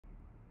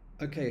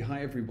Okay,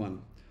 hi everyone.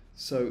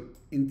 So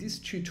in this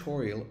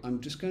tutorial,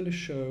 I'm just going to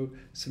show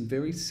some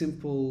very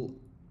simple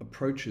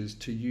approaches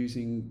to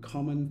using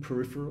common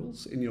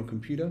peripherals in your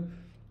computer,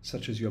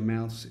 such as your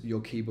mouse,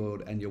 your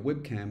keyboard, and your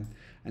webcam,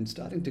 and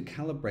starting to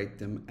calibrate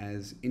them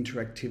as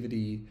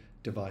interactivity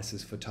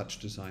devices for Touch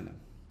Designer.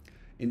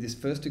 In this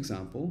first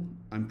example,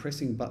 I'm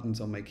pressing buttons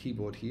on my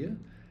keyboard here,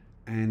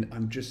 and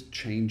I'm just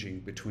changing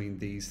between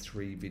these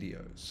three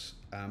videos.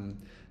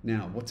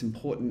 Now, what's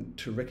important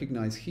to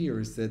recognize here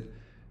is that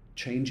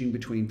changing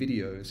between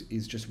videos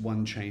is just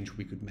one change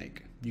we could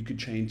make. You could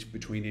change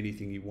between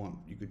anything you want.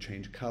 You could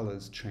change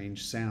colors,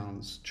 change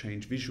sounds,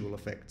 change visual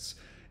effects.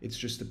 It's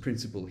just the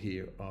principle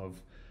here of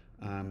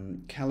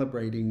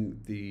calibrating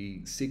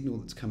the signal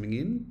that's coming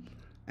in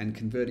and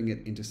converting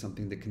it into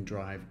something that can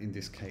drive, in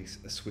this case,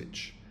 a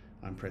switch.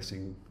 I'm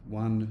pressing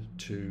 1,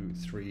 2,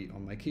 3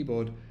 on my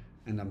keyboard,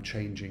 and I'm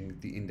changing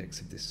the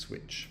index of this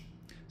switch.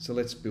 So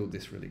let's build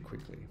this really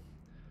quickly.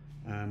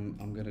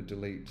 I'm going to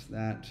delete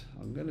that.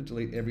 I'm going to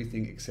delete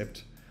everything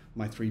except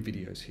my 3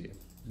 videos here.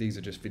 These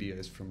are just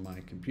videos from my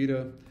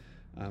computer.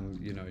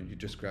 You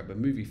just grab a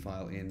movie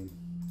file in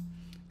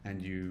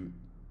and you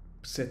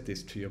set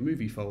this to your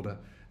movie folder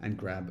and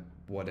grab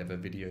whatever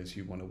videos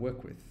you want to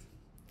work with.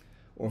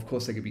 Or of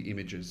course they could be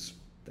images,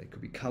 they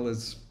could be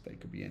colors, they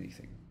could be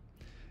anything.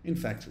 In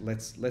fact,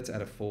 let's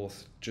add a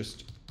fourth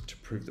just to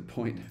prove the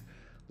point.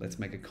 Let's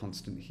make a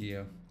constant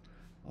here.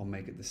 I'll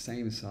make it the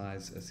same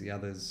size as the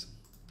others,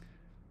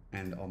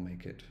 and I'll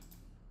make it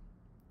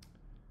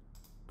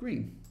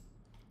green.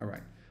 All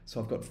right, so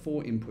I've got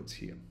 4 inputs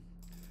here.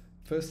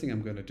 First thing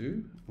I'm going to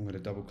do, I'm going to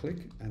double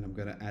click and I'm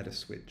going to add a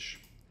switch.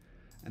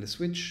 And a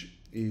switch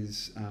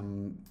is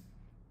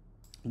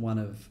one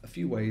of a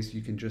few ways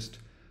you can just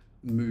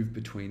move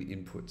between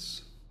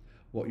inputs.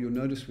 What you'll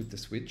notice with the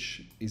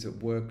switch is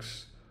it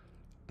works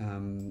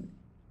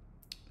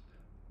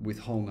with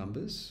whole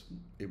numbers.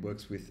 It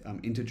works with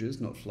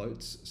integers, not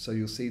floats. So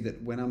you'll see that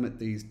when I'm at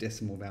these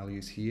decimal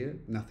values here,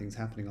 nothing's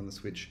happening on the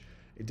switch.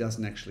 It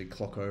doesn't actually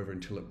clock over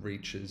until it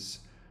reaches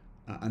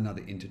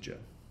another integer.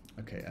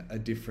 Okay, a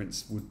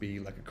difference would be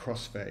like a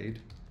crossfade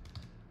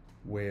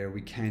where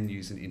we can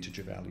use an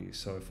integer value.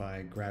 So if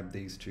I grab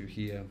these two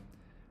here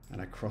and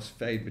I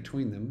crossfade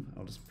between them,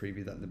 I'll just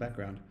preview that in the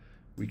background,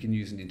 we can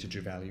use an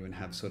integer value and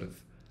have sort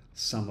of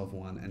sum of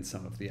one and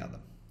sum of the other.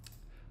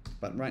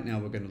 But right now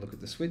we're going to look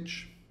at the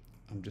switch.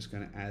 I'm just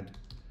going to add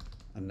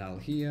a null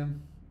here,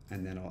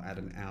 and then I'll add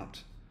an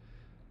out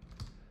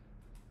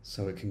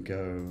so it can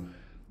go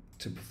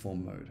to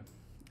perform mode.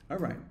 All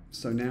right,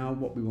 so now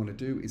what we want to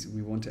do is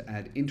we want to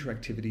add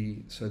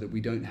interactivity so that we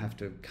don't have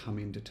to come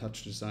into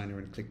Touch Designer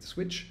and click the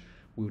switch.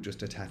 We'll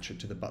just attach it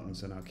to the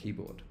buttons on our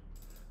keyboard.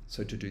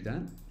 So to do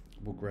that,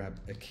 we'll grab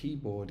a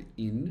keyboard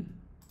in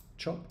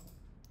chop,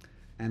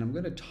 and I'm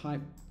going to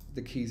type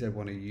the keys I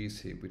want to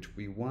use here, which will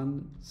be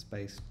 1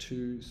 space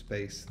 2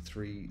 space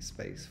 3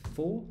 space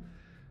 4.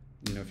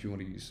 You know, if you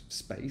want to use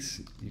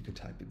space, you could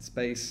type in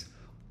space,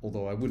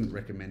 although I wouldn't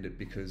recommend it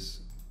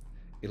because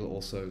it'll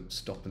also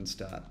stop and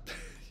start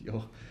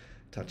your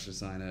Touch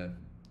Designer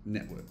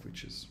network,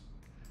 which is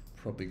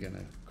probably going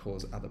to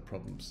cause other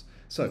problems.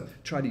 So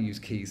try to use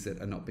keys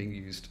that are not being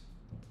used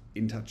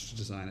in Touch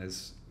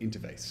Designer's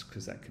interface,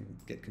 because that can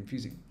get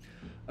confusing.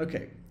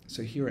 Okay,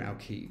 so here are our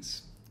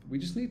keys. We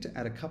just need to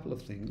add a couple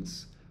of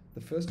things.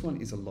 The first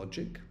one is a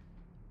logic,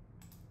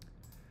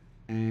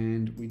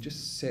 and we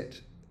just set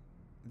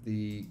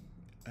the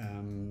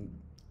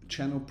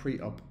channel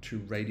pre-op to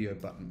radio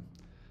button.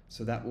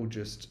 So that will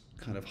just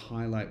kind of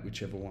highlight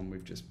whichever one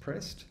we've just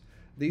pressed.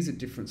 These are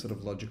different sort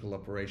of logical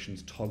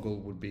operations. Toggle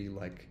would be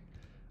like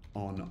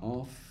on,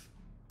 off,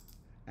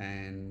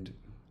 and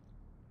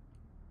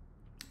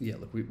yeah,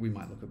 look, we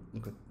might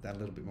look at that a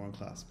little bit more in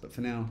class. But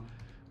for now,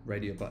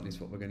 radio button is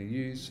what we're going to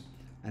use.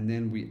 And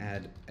then we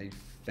add a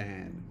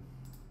fan.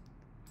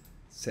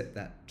 Set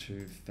that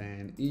to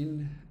fan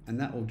in, and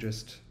that will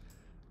just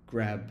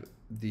grab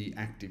the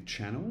active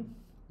channel,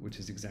 which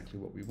is exactly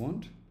what we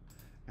want,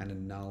 and a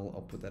null,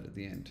 I'll put that at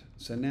the end.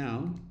 So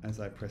now,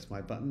 as I press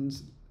my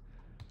buttons,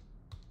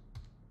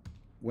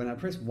 when I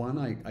press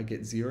 1, I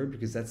get 0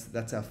 because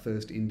that's our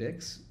first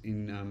index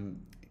in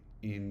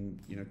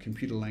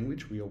computer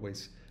language.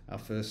 Our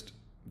first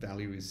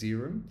value is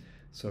 0.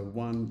 So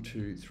 1,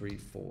 2, 3,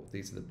 4.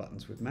 These are the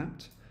buttons we've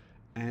mapped.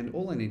 And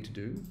all I need to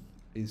do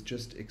is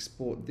just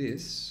export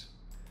this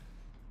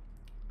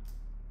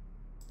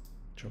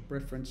chop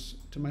reference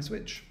to my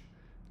switch.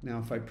 Now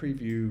if I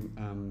preview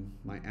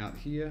my out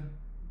here,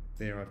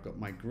 there I've got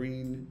my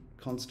green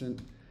constant,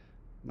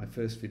 my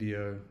first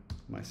video,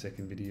 my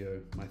second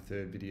video, my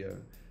third video,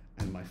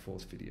 and my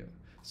fourth video.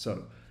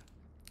 So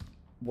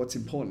what's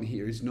important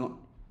here is not,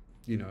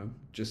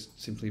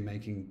 just simply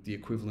making the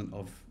equivalent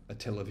of a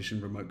television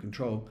remote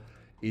control.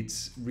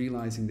 It's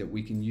realizing that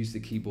we can use the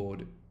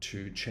keyboard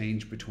to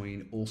change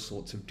between all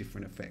sorts of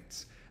different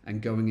effects.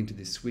 And going into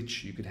this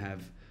switch, you could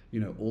have,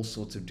 all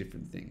sorts of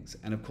different things.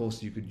 And of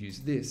course, you could use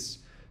this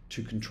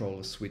to control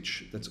a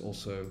switch that's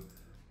also,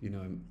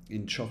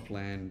 in chop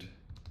land,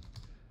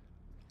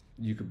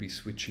 you could be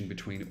switching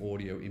between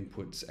audio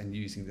inputs and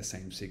using the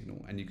same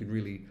signal, and you can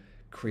really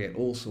create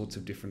all sorts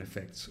of different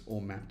effects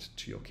all mapped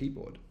to your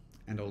keyboard.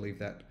 And I'll leave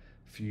that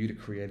for you to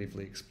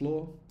creatively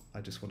explore.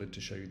 I just wanted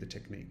to show you the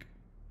technique.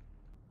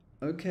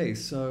 Okay,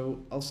 so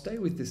I'll stay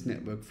with this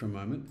network for a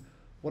moment.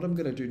 What I'm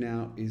going to do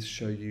now is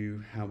show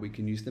you how we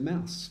can use the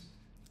mouse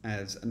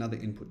as another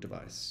input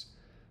device.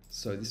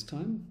 So this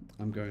time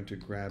I'm going to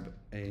grab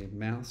a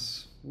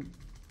mouse,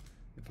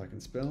 if I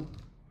can spell,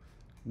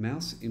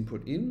 mouse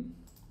input in,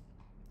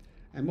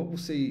 and what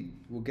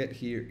we'll get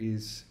here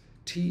is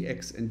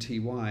TX and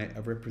TY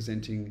are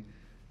representing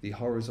the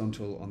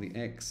horizontal on the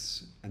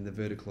X and the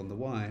vertical on the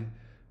Y,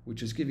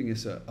 which is giving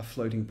us a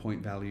floating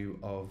point value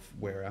of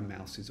where our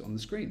mouse is on the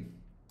screen.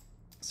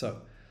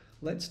 So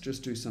let's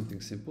just do something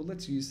simple.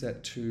 Let's use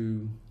that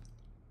to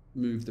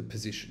move the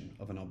position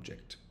of an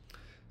object.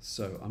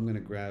 So I'm going to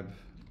grab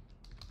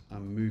a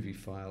movie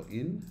file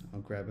in.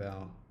 I'll grab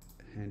our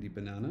handy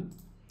banana,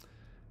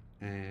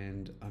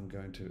 and I'm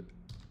going to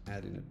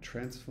add in a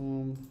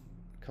transform,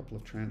 a couple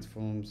of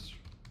transforms,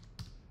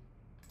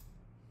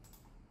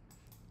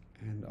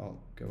 and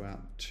I'll go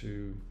out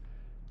to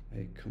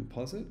a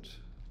composite.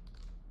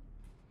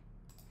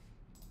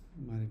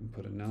 Might even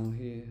put a null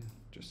here,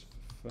 just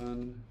for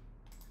fun.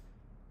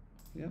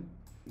 Yep,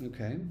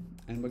 okay.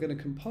 And we're going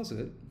to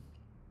composite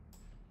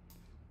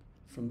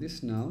from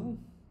this null.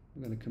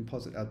 We're going to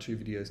composite our two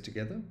videos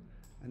together,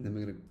 and then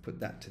we're going to put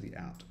that to the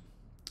out.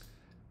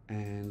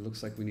 And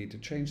looks like we need to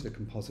change the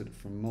composite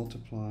from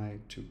multiply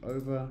to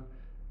over,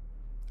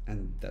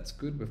 and that's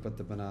good. We've got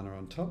the banana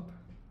on top.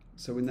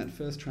 So in that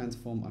first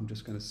transform, I'm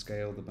just going to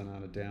scale the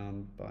banana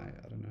down by,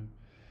 I don't know,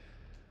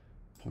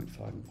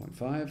 0.5 and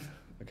 0.5.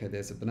 Okay,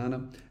 there's a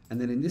banana. And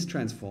then in this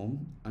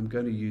transform, I'm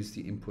going to use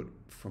the input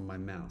from my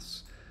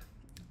mouse.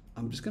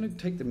 I'm just going to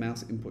take the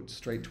mouse input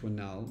straight to a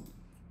null,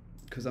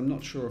 because I'm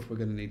not sure if we're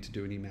going to need to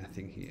do any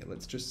mathing here.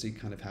 Let's just see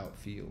kind of how it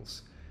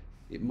feels.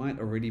 It might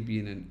already be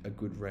in a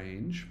good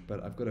range,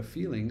 but I've got a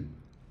feeling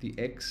the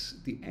X,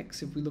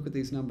 if we look at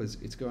these numbers,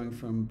 it's going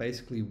from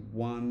basically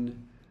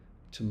 1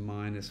 to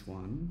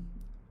 -1,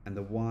 and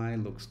the Y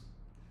looks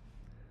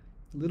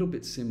a little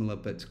bit similar,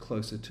 but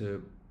closer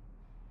to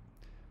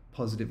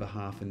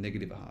 +0.5 and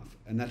 -0.5,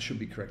 and that should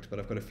be correct, but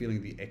I've got a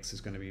feeling the X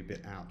is going to be a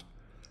bit out.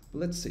 But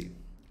let's see.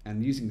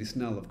 And using this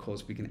null, of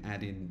course, we can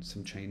add in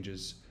some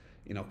changes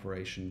in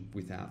operation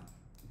without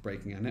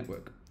breaking our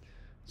network.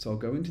 So I'll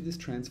go into this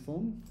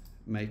transform,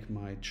 make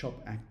my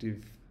chop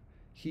active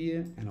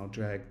here, and I'll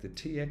drag the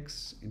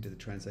TX into the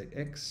translate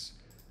X,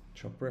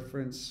 chop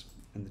reference,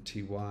 and the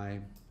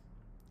TY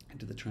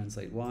into the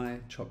translate Y,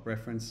 chop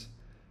reference.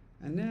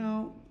 And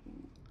now,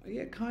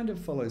 yeah, it kind of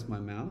follows my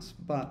mouse,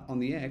 but on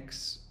the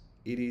X,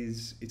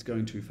 it's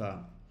going too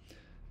far.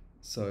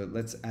 So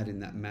let's add in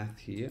that math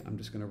here. I'm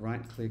just going to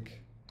right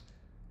click,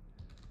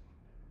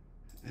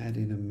 add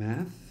in a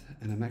math,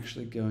 and I'm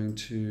actually going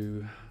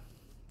to,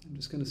 I'm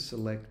just going to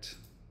select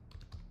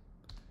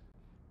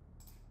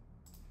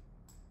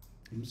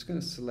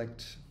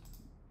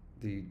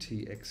the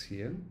TX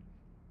here,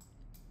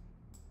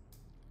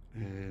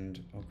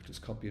 and I'll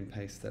just copy and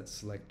paste that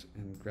select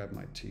and grab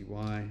my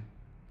TY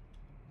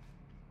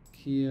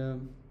here.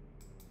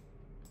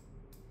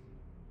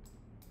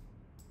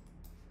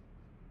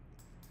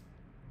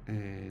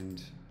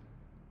 And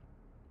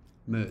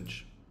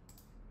merge.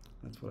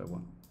 That's what I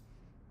want.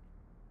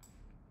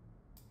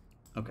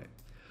 Okay,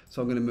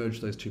 so I'm going to merge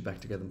those two back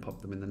together and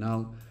pop them in the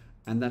null,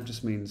 and that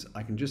just means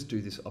I can just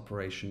do this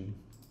operation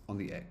on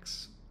the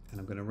X, and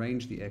I'm going to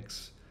range the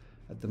X.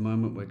 At the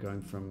moment we're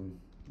going from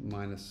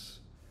 -1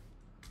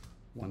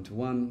 to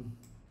 1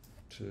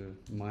 to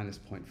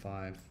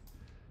 -0.5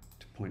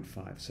 to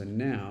 0.5. So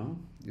now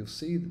you'll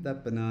see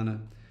that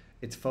banana,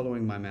 it's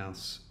following my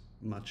mouse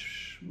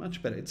much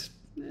better.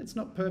 It's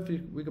not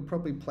perfect. We could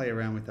probably play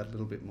around with that a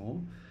little bit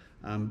more,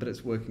 but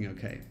it's working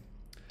okay.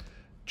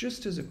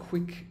 Just as a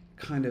quick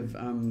kind of,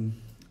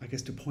 I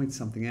guess, to point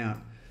something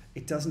out,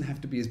 it doesn't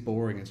have to be as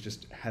boring as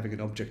just having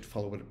an object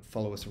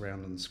follow us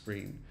around on the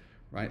screen,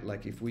 right?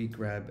 Like if we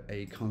grab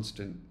a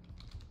constant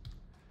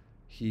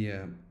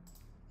here,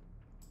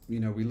 you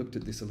know, we looked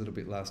at this a little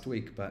bit last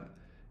week, but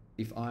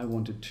if I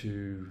wanted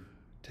to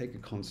take a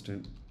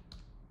constant,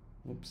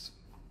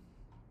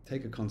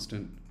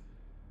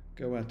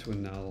 go out to a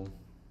null,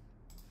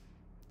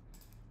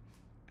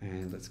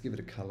 and let's give it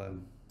a color.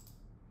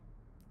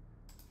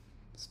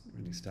 Let's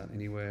really start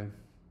anywhere.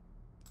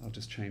 I'll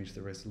just change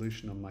the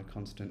resolution on my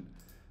constant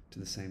to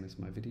the same as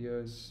my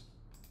videos.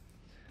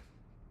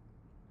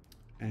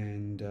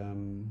 And,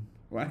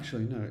 well,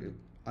 actually, no,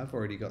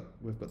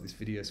 we've got this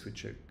video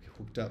switcher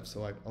hooked up,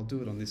 so I'll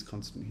do it on this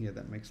constant here.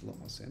 That makes a lot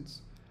more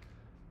sense.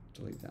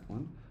 Delete that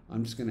one.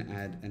 I'm just going to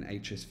add an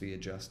HSV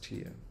adjust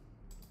here.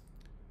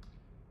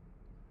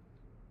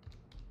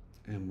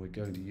 And we're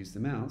going to use the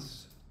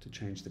mouse to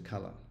change the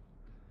color.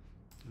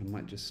 I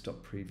might just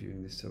stop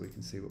previewing this so we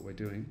can see what we're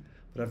doing.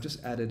 But I've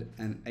just added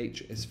an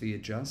HSV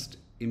adjust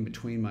in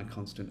between my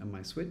constant and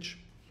my switch.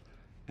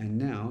 And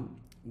now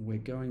we're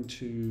going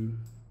to,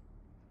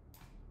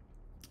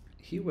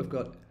 here we've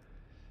got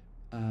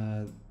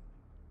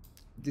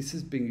this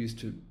is being used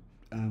to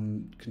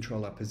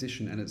control our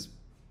position, and it's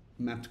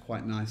mapped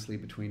quite nicely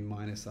between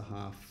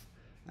 -0.5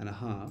 and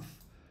 0.5.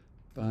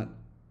 But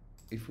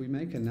if we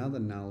make another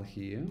null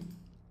here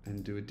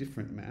and do a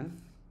different math,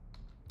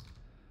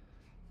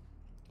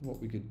 what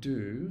we could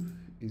do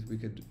is we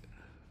could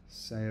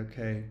say,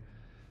 okay,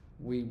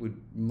 we would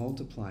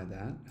multiply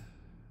that.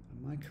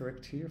 Am I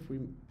correct here?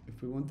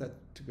 If we want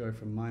that to go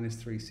from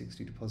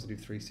 -360 to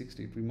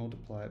 +360, if we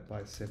multiply it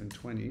by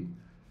 720,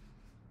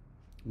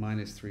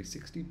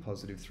 -360,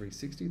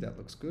 +360, that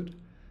looks good.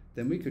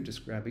 Then we could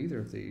just grab either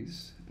of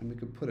these and we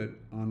could put it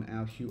on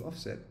our hue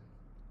offset.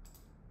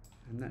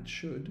 And that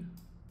should,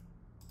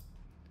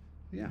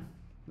 yeah,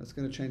 that's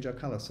going to change our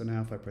color. So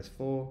now if I press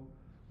 4,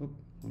 hold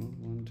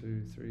on, 1,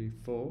 2, 3,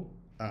 4.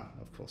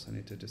 Of course, I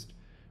need to just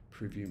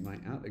preview my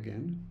out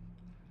again.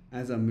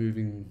 As I'm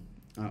moving,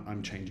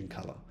 I'm changing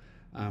color.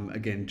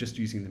 Again, just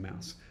using the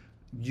mouse.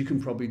 You can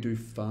probably do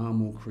far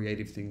more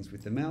creative things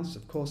with the mouse.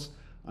 Of course,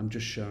 I'm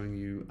just showing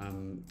you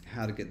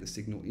how to get the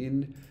signal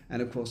in.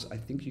 And of course, I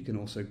think you can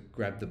also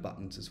grab the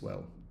buttons as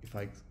well. If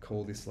I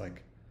call this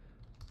like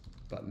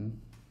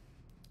button,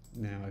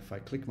 now if I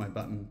click my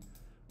button,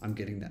 I'm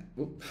getting that,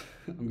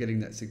 I'm getting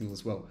that signal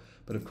as well.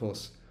 But of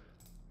course,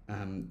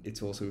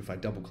 it's also, if I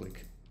double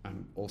click,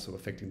 I'm also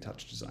affecting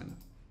Touch Designer.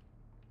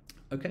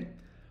 Okay,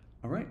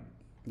 all right,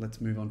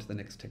 let's move on to the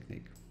next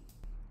technique.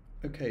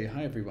 Okay,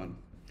 hi everyone.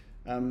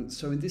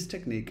 So in this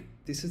technique,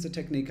 this is a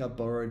technique I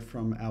borrowed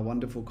from our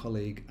wonderful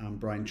colleague,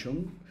 Brian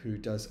Chung, who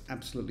does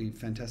absolutely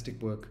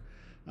fantastic work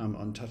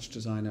on Touch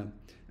Designer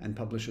and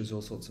publishes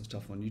all sorts of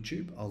stuff on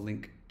YouTube. I'll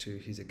link to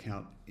his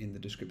account in the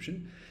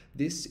description.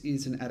 This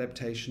is an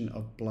adaptation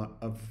of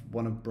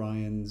one of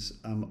Brian's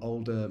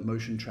older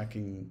motion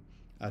tracking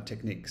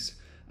techniques.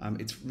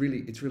 It's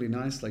really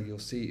nice. Like you'll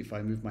see, if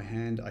I move my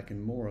hand, I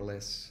can more or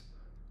less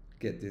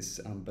get this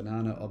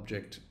banana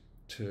object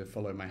to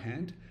follow my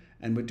hand.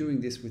 And we're doing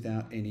this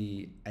without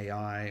any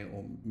AI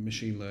or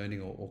machine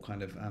learning or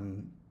kind of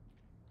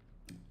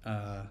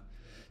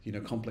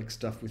complex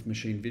stuff with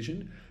machine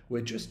vision.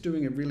 We're just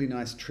doing a really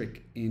nice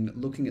trick in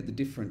looking at the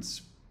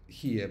difference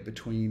here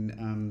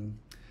between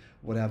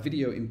what our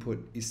video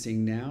input is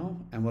seeing now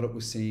and what it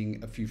was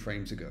seeing a few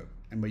frames ago.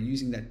 And we're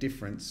using that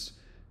difference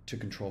to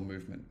control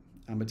movement.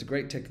 It's a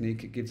great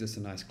technique. It gives us a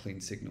nice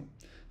clean signal.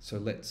 So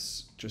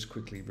let's just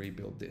quickly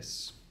rebuild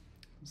this.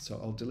 So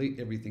I'll delete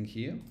everything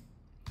here.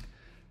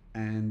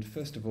 And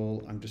first of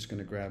all, I'm just going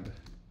to grab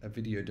a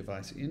video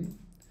device in,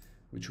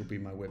 which will be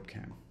my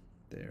webcam.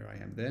 There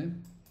I am there.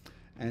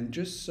 And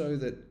just so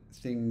that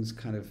things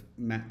kind of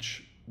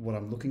match what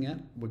I'm looking at,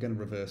 we're going to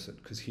reverse it,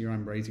 because here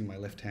I'm raising my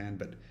left hand,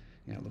 but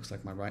it looks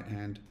like my right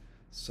hand.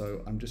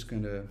 So I'm just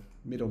going to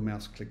middle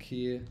mouse click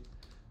here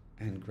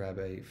and grab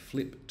a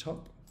flip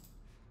top,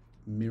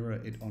 mirror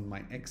it on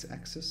my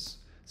x-axis.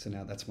 So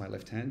now that's my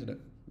left hand and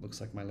it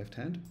looks like my left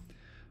hand.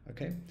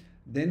 Okay,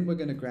 then we're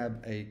going to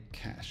grab a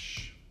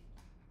cache.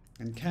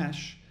 And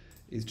cache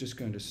is just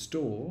going to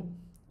store,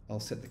 I'll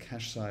set the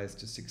cache size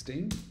to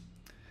 16.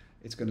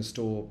 It's going to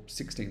store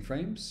 16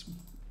 frames,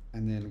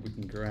 and then we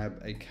can grab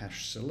a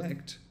cache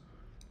select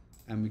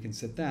and we can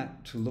set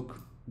that to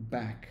look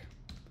back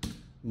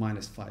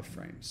 -5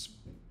 frames.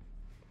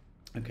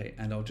 Okay,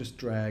 and I'll just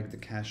drag the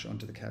cache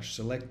onto the cache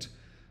select.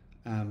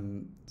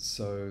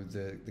 So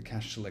the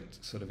cache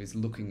select sort of is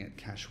looking at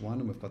cache 1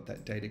 and we've got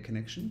that data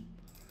connection.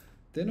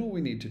 Then all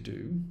we need to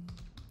do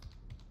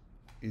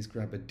is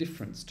grab a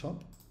difference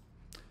top,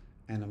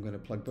 and I'm going to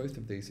plug both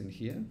of these in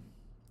here.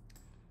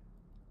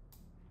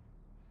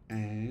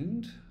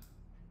 And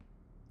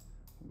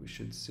we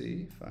should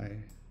see if I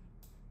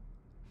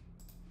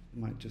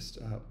might just,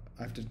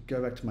 I have to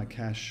go back to my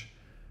cache,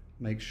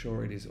 make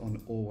sure it is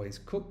on always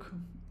cook,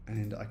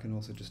 and I can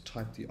also just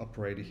type the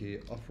operator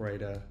here,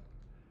 operator,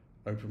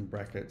 open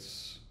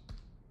brackets,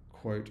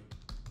 quote,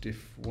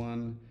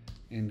 diff1,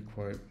 end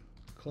quote,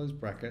 close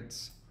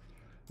brackets.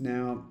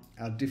 Now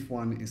our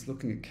diff1 is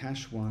looking at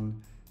cache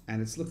 1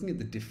 and it's looking at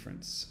the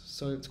difference.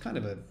 So it's kind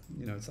of a,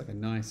 it's like a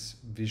nice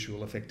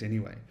visual effect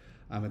anyway.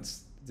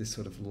 It's this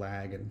sort of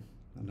lag, and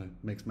I don't know,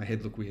 makes my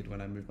head look weird when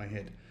I move my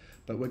head.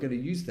 But we're going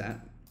to use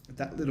that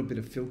little bit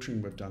of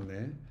filtering we've done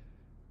there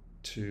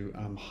to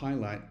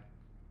highlight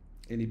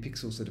any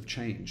pixels that have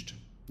changed.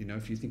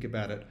 If you think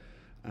about it,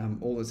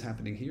 all that's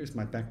happening here is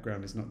my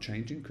background is not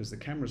changing because the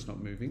camera's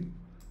not moving.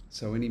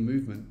 So any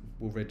movement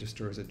will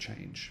register as a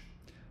change.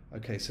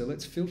 Okay, so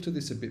let's filter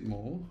this a bit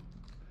more.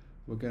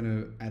 We're going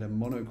to add a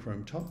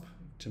monochrome top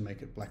to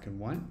make it black and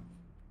white.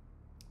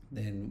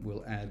 Then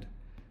we'll add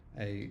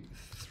a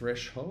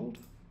threshold,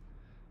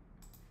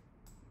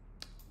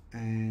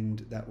 and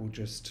that will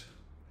just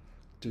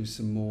do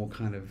some more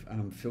kind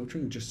of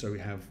filtering, just so we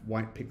have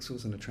white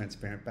pixels and a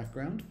transparent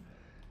background.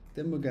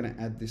 Then we're going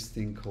to add this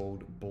thing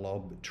called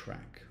blob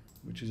track,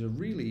 which is a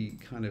really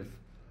kind of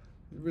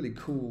really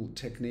cool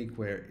technique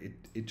where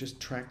it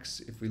just tracks.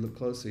 If we look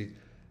closely,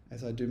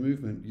 as I do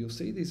movement, you'll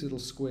see these little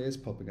squares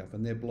popping up,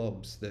 and they're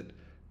blobs that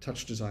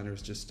Touch Designer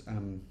is just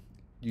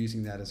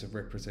using that as a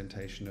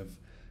representation of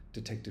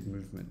detected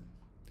movement.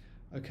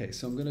 Okay,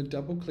 so I'm going to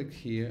double click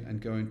here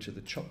and go into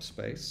the chop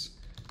space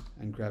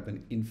and grab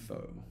an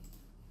info.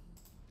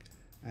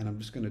 And I'm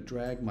just going to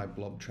drag my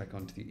blob track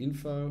onto the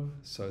info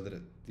so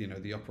that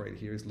the operator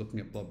here is looking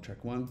at blob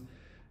track 1,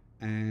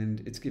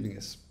 and it's giving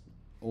us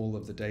all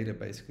of the data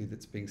basically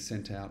that's being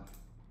sent out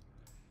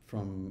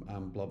from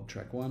blob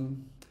track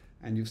 1.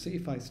 And you'll see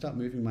if I start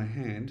moving my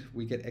hand,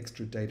 we get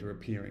extra data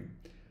appearing,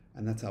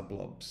 and that's our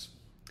blobs.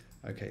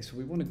 Okay, so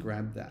we want to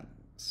grab that.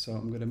 So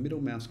I'm going to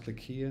middle mouse click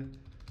here,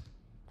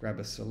 grab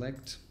a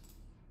select,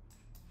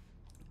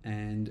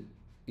 and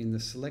in the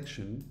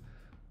selection,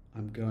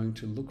 I'm going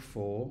to look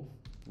for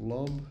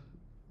blob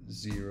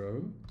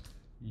 0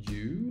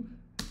 U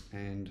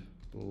and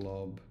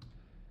blob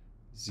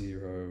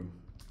 0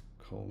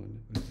 colon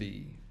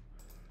V.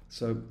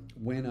 So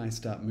when I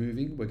start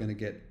moving, we're going to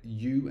get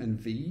U and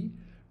V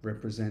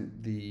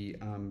represent the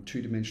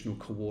two-dimensional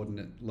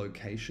coordinate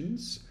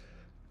locations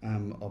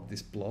of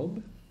this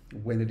blob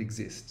when it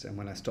exists, and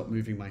when I stop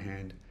moving my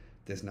hand,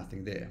 there's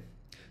nothing there.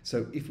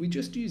 So if we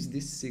just use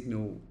this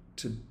signal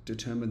to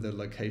determine the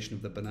location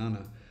of the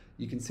banana,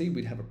 you can see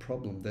we'd have a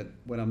problem that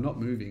when I'm not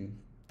moving,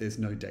 there's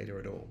no data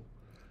at all.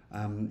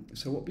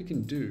 So what we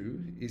can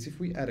do is if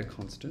we add a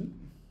constant,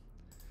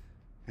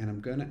 and I'm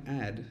going to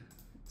add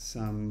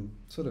some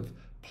sort of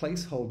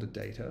placeholder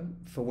data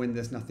for when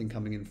there's nothing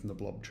coming in from the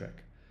blob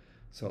track.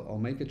 So I'll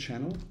make a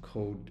channel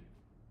called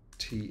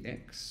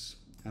TX,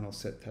 and I'll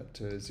set that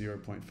to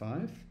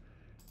 0.5,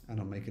 and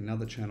I'll make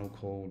another channel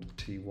called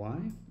TY,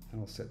 and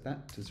I'll set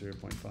that to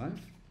 0.5,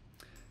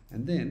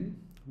 and then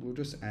we'll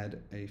just add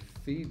a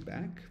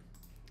feedback,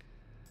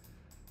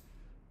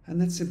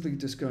 and that's simply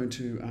just going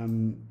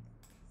to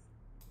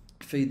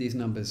feed these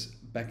numbers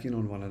back in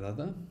on one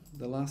another.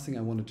 The last thing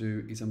I want to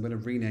do is I'm going to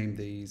rename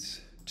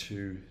these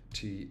to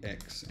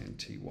TX and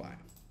TY.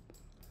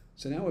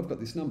 So now I've got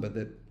this number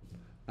that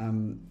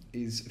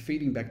is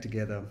feeding back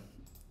together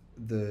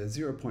the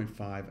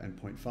 0.5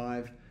 and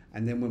 0.5,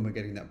 and then when we're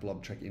getting that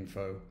blob track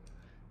info,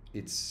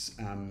 it's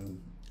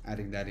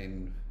adding that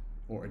in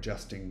or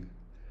adjusting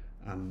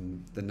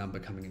the number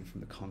coming in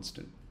from the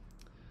constant.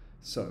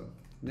 So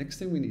next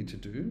thing we need to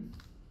do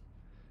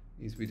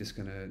is we're just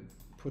going to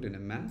put in a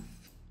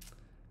math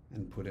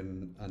and put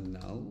in a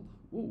null.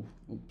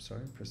 Oops,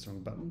 sorry, pressed the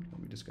wrong button.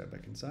 Let me just go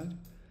back inside.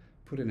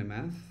 Put in a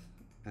math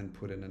and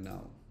put in a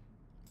null.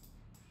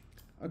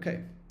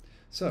 Okay,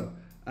 so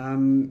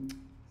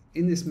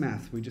in this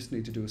math, we just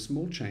need to do a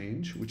small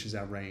change, which is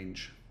our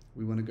range.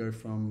 We want to go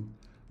from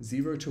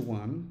 0 to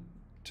 1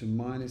 to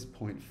minus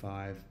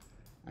 0.5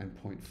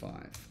 and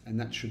 0.5. And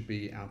that should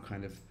be our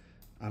kind of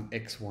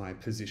XY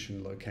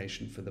position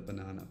location for the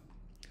banana.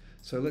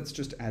 So let's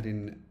just add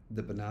in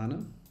the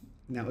banana.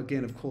 Now,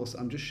 again, of course,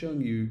 I'm just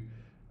showing you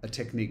a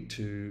technique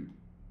to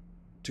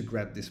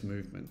grab this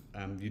movement.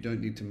 You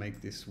don't need to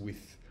make this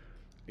with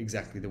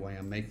exactly the way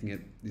I'm making it.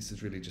 This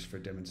is really just for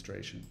a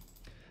demonstration.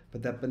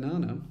 But that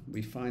banana,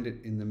 we find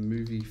it in the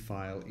movie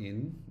file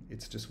in.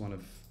 It's just one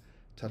of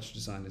Touch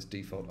Designer's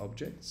default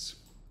objects.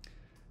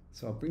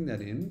 So I'll bring that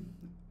in,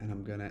 and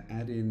I'm going to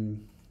add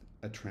in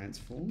a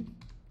transform,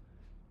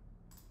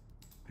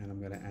 and I'm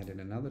going to add in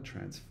another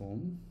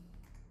transform,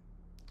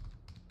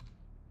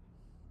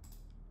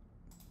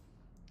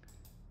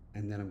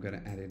 and then I'm going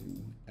to add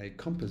in a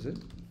composite,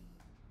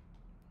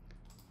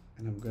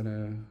 and I'm going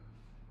to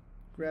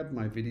grab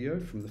my video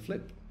from the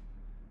flip,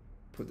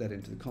 put that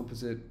into the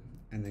composite,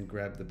 and then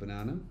grab the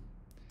banana.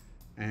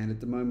 And at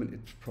the moment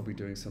it's probably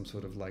doing some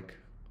sort of like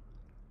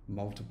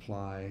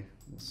multiply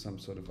or some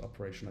sort of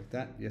operation like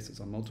that. Yes, it's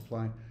on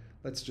multiply.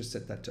 Let's just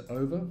set that to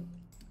over.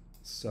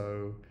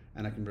 So,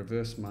 and I can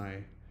reverse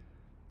my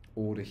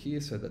order here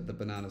so that the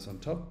banana's on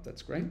top.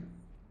 That's great.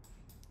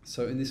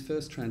 So in this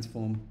first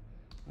transform,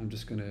 I'm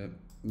just going to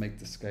make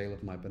the scale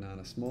of my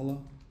banana smaller,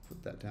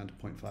 put that down to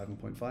 0.5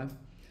 and 0.5.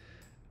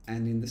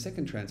 And in the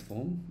second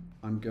transform,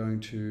 I'm going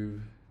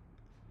to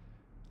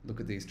look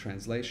at these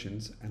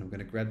translations, and I'm going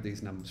to grab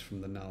these numbers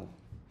from the null.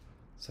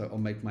 So I'll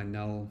make my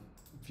null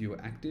viewer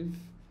active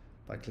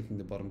by clicking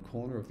the bottom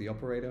corner of the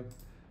operator,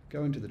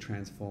 go into the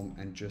transform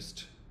and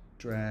just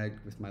drag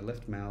with my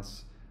left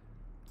mouse,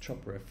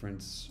 chop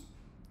reference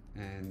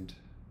and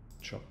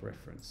chop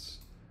reference.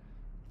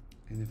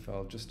 And if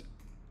I'll just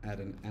add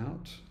an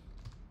out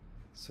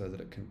so that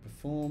it can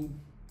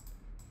perform,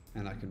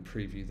 and I can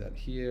preview that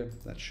here,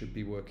 that should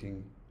be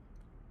working.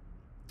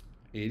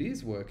 It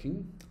is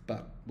working,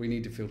 but we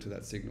need to filter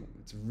that signal.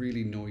 It's a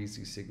really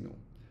noisy signal.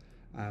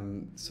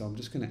 So I'm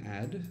just going to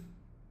add,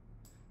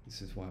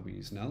 this is why we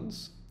use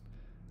nulls.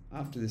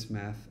 After this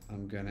math,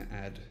 I'm going to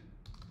add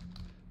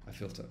a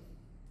filter.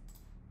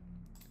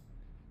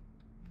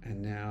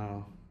 And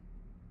now,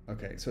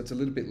 okay, so it's a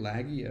little bit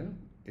laggier.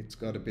 It's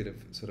got a bit of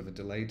sort of a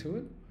delay to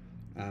it,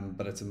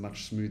 but it's a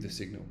much smoother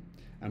signal.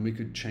 And we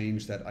could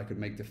change that. I could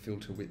make the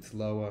filter width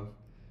lower,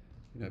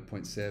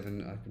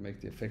 0.7. I could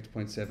make the effect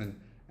 0.7.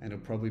 And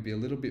it'll probably be a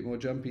little bit more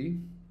jumpy,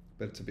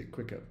 but it's a bit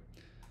quicker.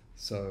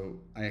 So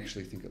I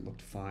actually think it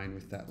looked fine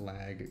with that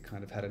lag. It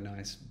kind of had a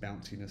nice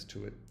bounciness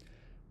to it.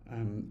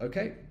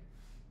 Okay,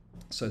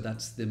 so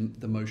that's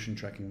the motion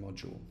tracking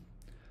module.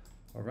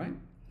 All right.